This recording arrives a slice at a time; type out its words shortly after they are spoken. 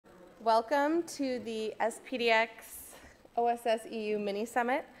Welcome to the SPDX OSS EU Mini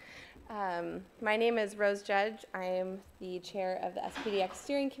Summit. My name is Rose Judge. I am the chair of the SPDX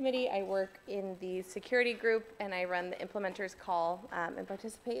Steering Committee. I work in the security group and I run the implementers call and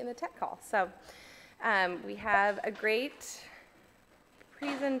participate in the tech call. So we have a great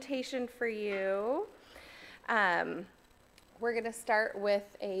presentation for you. We're going to start with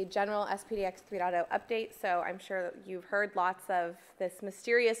a general SPDX 3.0 update. So I'm sure that you've heard lots of this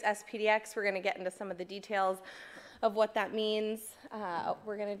mysterious SPDX. We're going to get into some of the details of what that means.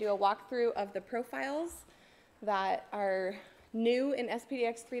 We're going to do a walkthrough of the profiles that are new in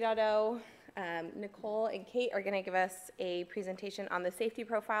SPDX 3.0. Nicole and Kate are going to give us a presentation on the safety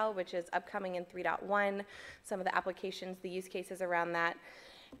profile, which is upcoming in 3.1, some of the applications, the use cases around that.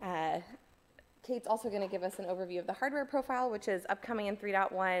 Kate's also going to give us an overview of the hardware profile, which is upcoming in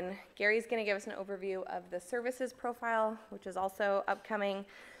 3.1. Gary's going to give us an overview of the services profile, which is also upcoming.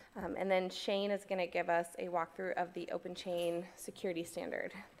 And then Shane is going to give us a walkthrough of the open chain security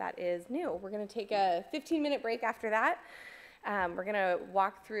standard that is new. We're going to take a 15-minute break after that. We're going to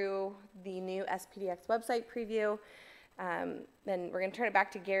walk through the new SPDX website preview. Then we're going to turn it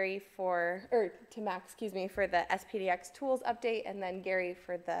back to Gary to Max, for the SPDX tools update, and then Gary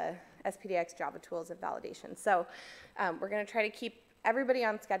for the SPDX Java tools and validation. So we're going to try to keep everybody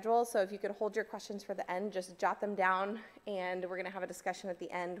on schedule. So if you could hold your questions for the end, just jot them down, and we're going to have a discussion at the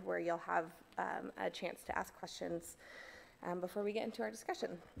end where you'll have a chance to ask questions before we get into our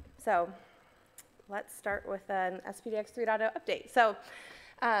discussion. So let's start with an SPDX 3.0 update. So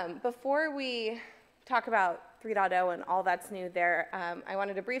before we talk about 3.0 and all that's new there, I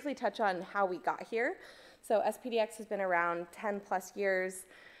wanted to briefly touch on how we got here. So SPDX has been around 10 plus years.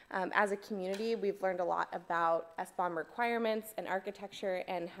 As a community, we've learned a lot about SBOM requirements and architecture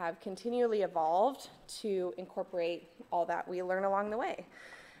and have continually evolved to incorporate all that we learn along the way.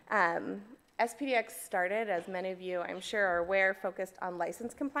 SPDX started, as many of you I'm sure are aware, focused on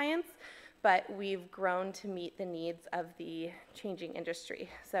license compliance, but we've grown to meet the needs of the changing industry.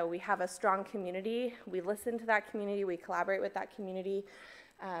 So we have a strong community. We listen to that community. We collaborate with that community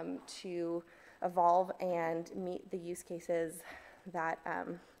to evolve and meet the use cases that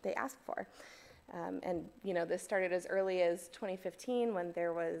they ask for. And this started as early as 2015 when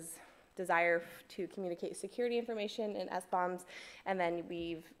there was desire to communicate security information in SBOMs, and then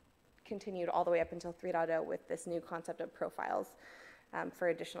we've continued all the way up until 3.0 with this new concept of profiles for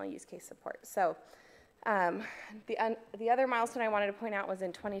additional use case support. So the other milestone I wanted to point out was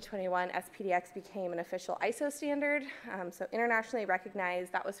in 2021, SPDX became an official ISO standard, so internationally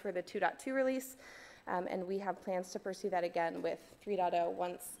recognized. That was for the 2.2 release. And we have plans to pursue that again with 3.0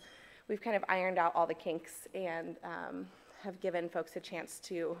 once we've kind of ironed out all the kinks and have given folks a chance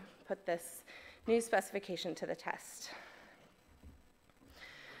to put this new specification to the test.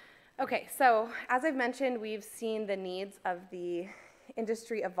 Okay, so as I've mentioned, we've seen the needs of the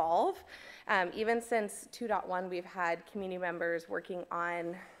industry evolve. Even since 2.1, we've had community members working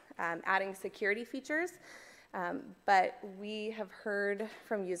on adding security features. But we have heard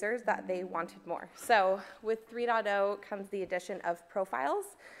from users that they wanted more. So with 3.0 comes the addition of profiles.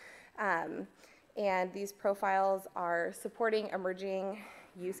 And these profiles are supporting emerging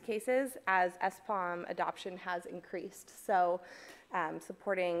use cases as SPOM adoption has increased. So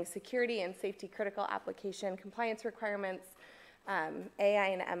supporting security and safety critical application compliance requirements. AI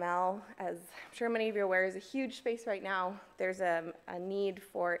and ML, as I'm sure many of you are aware, is a huge space right now. There's a need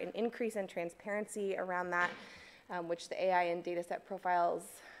for an increase in transparency around that, which the AI and dataset profiles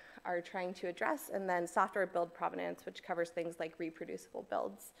are trying to address, and then software build provenance, which covers things like reproducible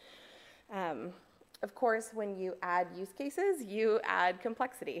builds. Of course, when you add use cases, you add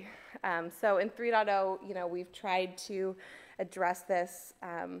complexity. So in 3.0, we've tried to address this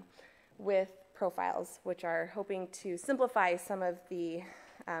with profiles, which are hoping to simplify some of the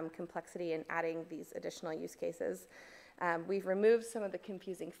complexity in adding these additional use cases. We've removed some of the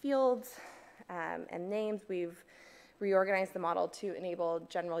confusing fields and names. We've reorganized the model to enable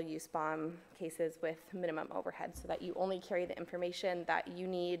general use BOM cases with minimum overhead so that you only carry the information that you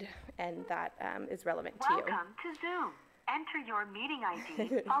need and that is relevant to you. Welcome to Zoom. Enter your meeting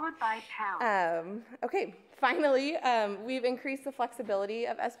ID followed by pound. Okay, finally, we've increased the flexibility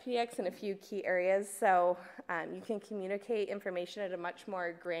of SPDX in a few key areas. So you can communicate information at a much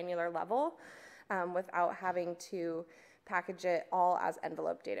more granular level without having to package it all as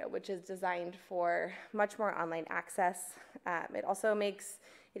envelope data, which is designed for much more online access. It also makes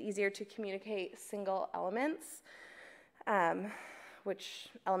it easier to communicate single elements, which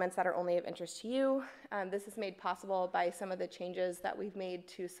elements that are only of interest to you. This is made possible by some of the changes that we've made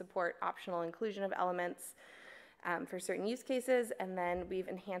to support optional inclusion of elements. for certain use cases, and then we've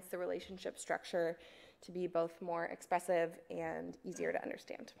enhanced the relationship structure to be both more expressive and easier to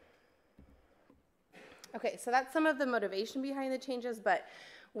understand. Okay, so that's some of the motivation behind the changes, but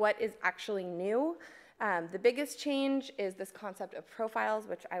what is actually new? The biggest change is this concept of profiles,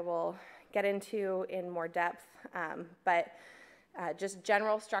 which I will get into in more depth, but just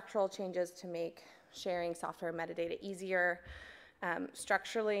general structural changes to make sharing software metadata easier.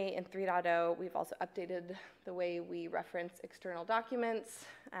 Structurally, in 3.0, we've also updated the way we reference external documents,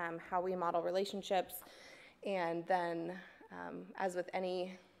 how we model relationships, and then, as with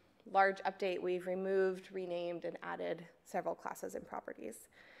any large update, we've removed, renamed, and added several classes and properties.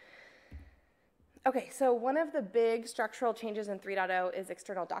 Okay, so one of the big structural changes in 3.0 is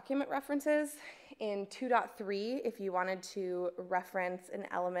external document references. In 2.3, if you wanted to reference an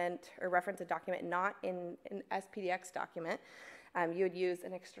element or reference a document not in an SPDX document, you would use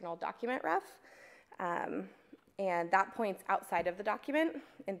an external document ref, and that points outside of the document.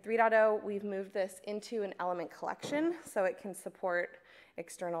 In 3.0, we've moved this into an element collection so it can support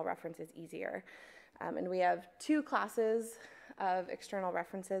external references easier. And we have two classes of external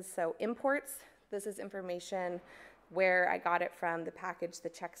references, so imports. This is information where I got it from, the package, the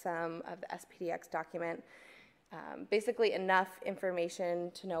checksum of the SPDX document. Basically enough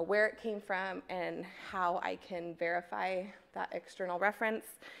information to know where it came from and how I can verify that external reference.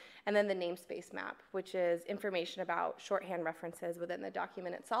 And then the namespace map, which is information about shorthand references within the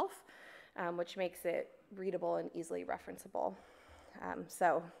document itself, which makes it readable and easily referenceable.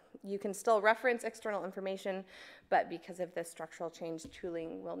 So you can still reference external information, but because of this structural change,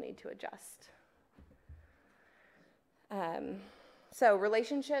 tooling will need to adjust. So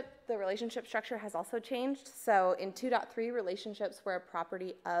the relationship structure has also changed. So in 2.3, relationships were a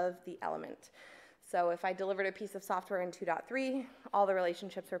property of the element. So if I delivered a piece of software in 2.3, all the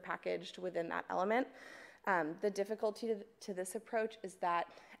relationships were packaged within that element. The difficulty to this approach is that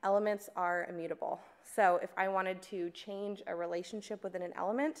elements are immutable. So if I wanted to change a relationship within an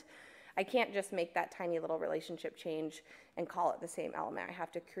element, I can't just make that tiny little relationship change and call it the same element. I have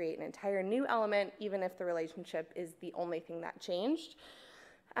to create an entire new element, even if the relationship is the only thing that changed.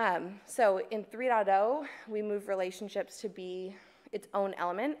 So in 3.0, we move relationships to be its own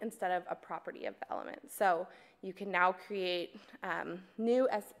element instead of a property of the element. So you can now create new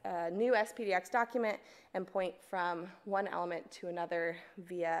SPDX document and point from one element to another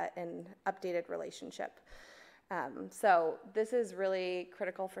via an updated relationship. So this is really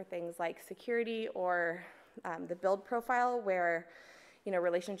critical for things like security or the build profile, where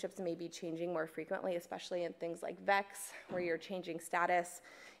relationships may be changing more frequently, especially in things like VEX, where you're changing status.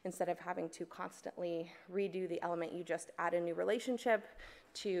 Instead of having to constantly redo the element, you just add a new relationship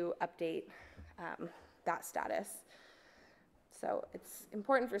to update that status. So it's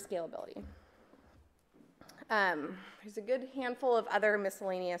important for scalability. There's a good handful of other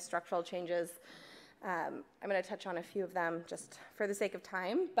miscellaneous structural changes. I'm going to touch on a few of them just for the sake of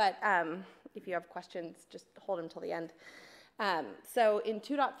time, but if you have questions, just hold them till the end. So in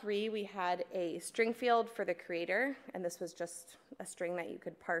 2.3, we had a string field for the creator, and this was just a string that you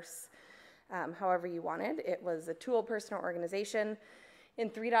could parse however you wanted. It was a tool, person, or organization. In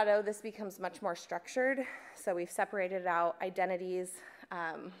 3.0, this becomes much more structured, so we've separated out identities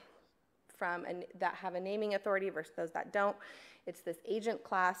that have a naming authority versus those that don't. It's this agent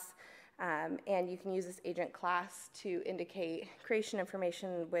class. And you can use this agent class to indicate creation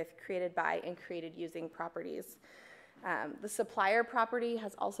information with created by and created using properties. The supplier property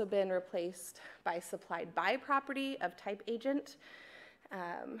has also been replaced by supplied by property of type agent.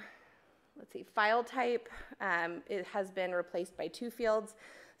 Let's see, file type, it has been replaced by two fields.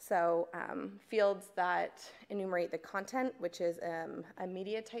 So fields that enumerate the content, which is a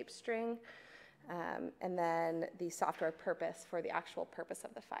media type string, and then the software purpose for the actual purpose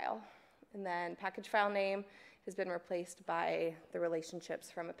of the file. And then package file name has been replaced by the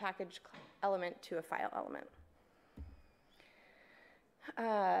relationships from a package element to a file element.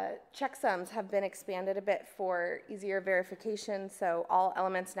 Checksums have been expanded a bit for easier verification, so all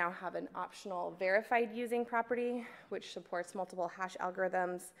elements now have an optional verified using property, which supports multiple hash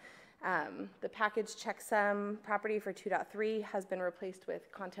algorithms. The package checksum property for 2.3 has been replaced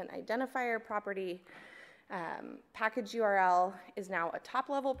with content identifier property. Package URL is now a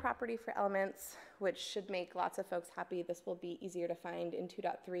top-level property for elements, which should make lots of folks happy. This will be easier to find. In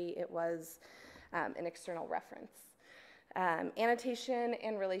 2.3, it was an external reference. Annotation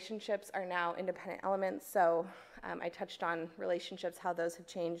and relationships are now independent elements, so I touched on relationships, how those have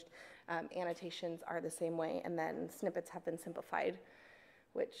changed. Annotations are the same way, and then snippets have been simplified,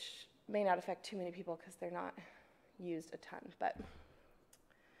 which may not affect too many people because they're not used a ton, but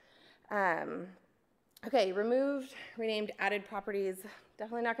Okay, removed, renamed, added properties.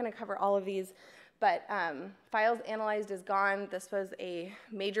 Definitely not going to cover all of these, but files analyzed is gone. This was a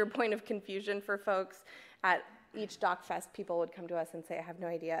major point of confusion for folks. At each DocFest, people would come to us and say, I have no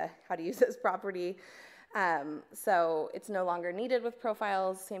idea how to use this property. So it's no longer needed with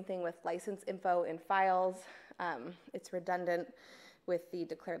profiles. Same thing with license info in files. It's redundant with the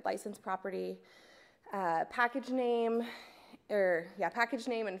declared license property. Package name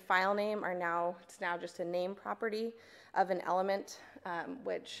and file name it's now just a name property of an element,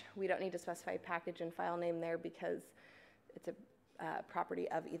 which we don't need to specify package and file name there because it's a property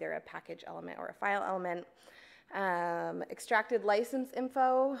of either a package element or a file element. Extracted license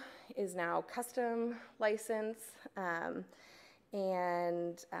info is now custom license,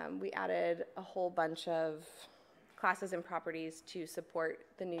 and we added a whole bunch of classes and properties to support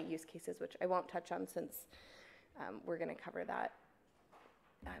the new use cases, which I won't touch on since we're going to cover that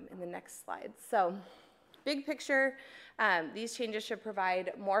in the next slide. So big picture, these changes should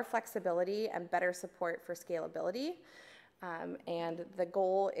provide more flexibility and better support for scalability. And the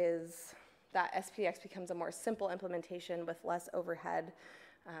goal is that SPDX becomes a more simple implementation with less overhead,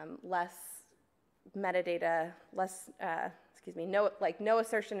 less metadata, no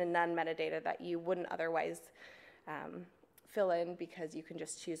assertion and none metadata that you wouldn't otherwise fill in because you can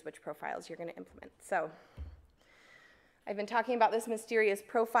just choose which profiles you're going to implement. So I've been talking about this mysterious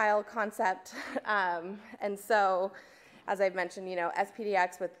profile concept, and so as I've mentioned,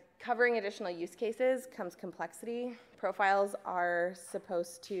 SPDX with covering additional use cases comes complexity. Profiles are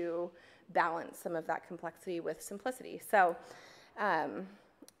supposed to balance some of that complexity with simplicity. So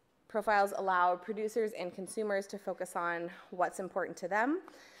profiles allow producers and consumers to focus on what's important to them,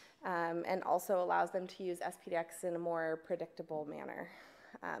 and also allows them to use SPDX in a more predictable manner.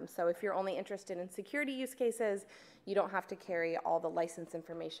 So if you're only interested in security use cases, you don't have to carry all the license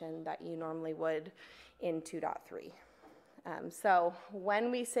information that you normally would in 2.3. So when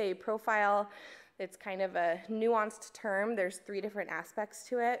we say profile, it's kind of a nuanced term. There's 3 different aspects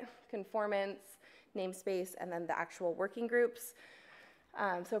to it: conformance, namespace, and then the actual working groups.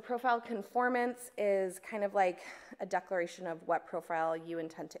 So profile conformance is kind of like a declaration of what profile you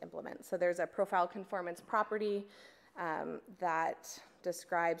intend to implement. So there's a profile conformance property that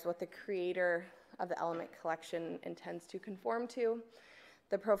describes what the creator of the element collection intends to conform to.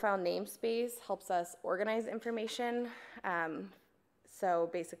 The profile namespace helps us organize information. So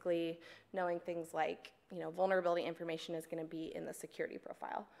basically knowing things like, vulnerability information is going to be in the security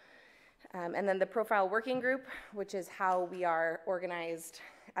profile. And then the profile working group, which is how we are organized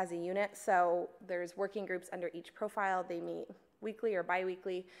as a unit. So there's working groups under each profile. They meet weekly or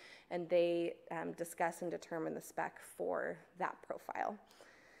bi-weekly, and they discuss and determine the spec for that profile.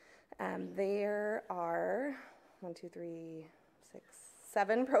 There are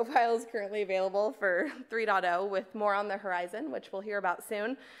 7 profiles currently available for 3.0 with more on the horizon, which we'll hear about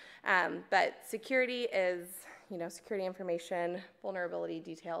soon. But security is, security information, vulnerability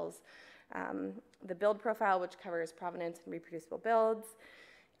details, the build profile, which covers provenance and reproducible builds.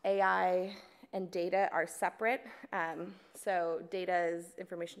 AI and data are separate. So data is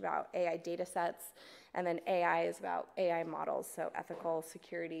information about AI data sets, and then AI is about AI models, so ethical,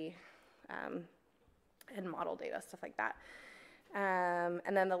 security, and model data, stuff like that.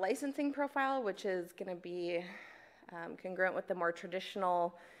 And then the licensing profile, which is going to be congruent with the more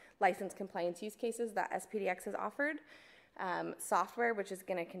traditional license compliance use cases that SPDX has offered. Software, which is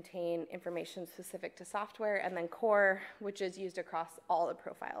going to contain information specific to software, and then core, which is used across all the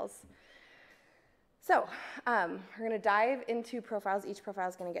profiles. So we're going to dive into profiles. Each profile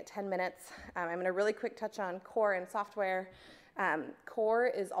is going to get 10 minutes. I'm going to really quick touch on core and software. Core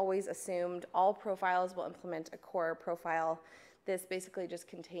is always assumed. All profiles will implement a core profile. This basically just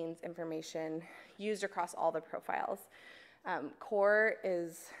contains information used across all the profiles. Core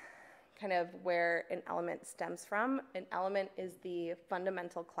is kind of where an element stems from. An element is the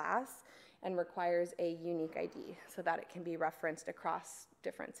fundamental class and requires a unique ID so that it can be referenced across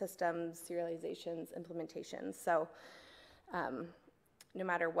different systems, serializations, implementations. So no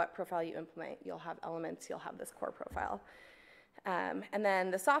matter what profile you implement, you'll have elements, you'll have this core profile. And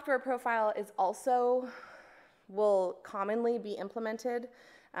then the software profile is also, will commonly be implemented.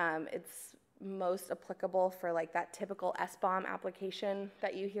 It's most applicable for like that typical SBOM application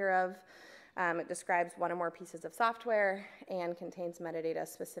that you hear of. It describes one or more pieces of software and contains metadata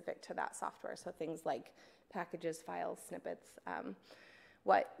specific to that software. So things like packages, files, snippets,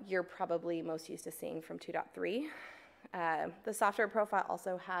 what you're probably most used to seeing from 2.3. The software profile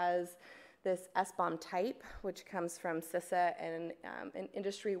also has this SBOM type, which comes from CISA and an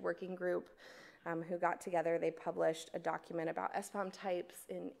industry working group who got together. They published a document about SBOM types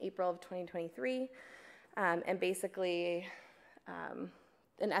in April of 2023. And basically,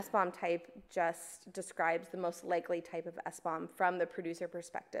 an SBOM type just describes the most likely type of SBOM from the producer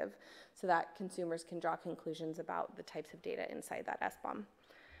perspective so that consumers can draw conclusions about the types of data inside that SBOM.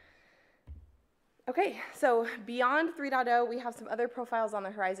 Okay, so beyond 3.0, we have some other profiles on the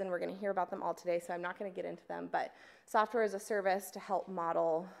horizon. We're going to hear about them all today, so I'm not going to get into them, but software as a service to help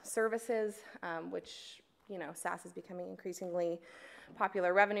model services, which, SaaS is becoming increasingly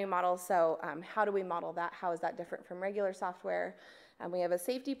popular revenue model. So how do we model that? How is that different from regular software? We have a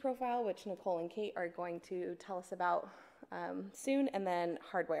safety profile, which Nicole and Kate are going to tell us about soon, and then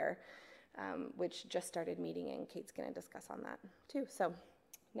hardware, which just started meeting, and Kate's going to discuss on that too. So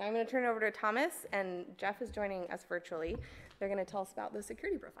now I'm going to turn it over to Thomas, and Jeff is joining us virtually. They're going to tell us about the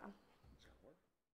security profile.